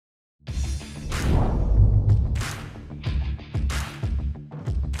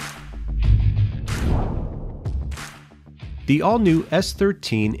The all-new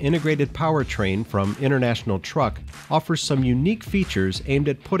S13 Integrated Powertrain from International Truck offers some unique features aimed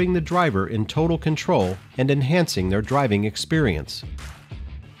at putting the driver in total control and enhancing their driving experience.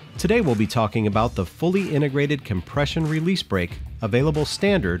 Today we'll be talking about the fully integrated compression release brake available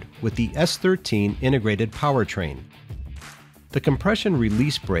standard with the S13 Integrated Powertrain. The compression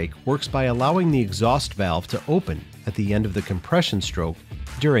release brake works by allowing the exhaust valve to open at the end of the compression stroke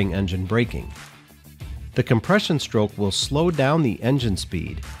during engine braking. The compression stroke will slow down the engine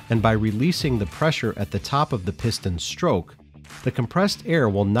speed, and by releasing the pressure at the top of the piston stroke, the compressed air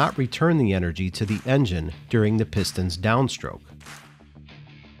will not return the energy to the engine during the piston's downstroke.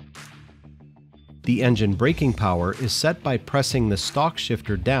 The engine braking power is set by pressing the stalk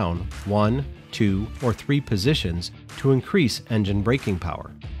shifter down 1, 2, or 3 positions to increase engine braking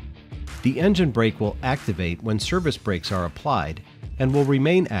power. The engine brake will activate when service brakes are applied and will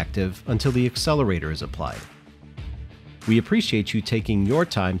remain active until the accelerator is applied. We appreciate you taking your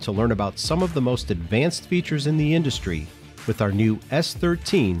time to learn about some of the most advanced features in the industry with our new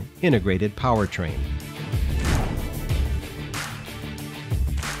S13 Integrated Powertrain.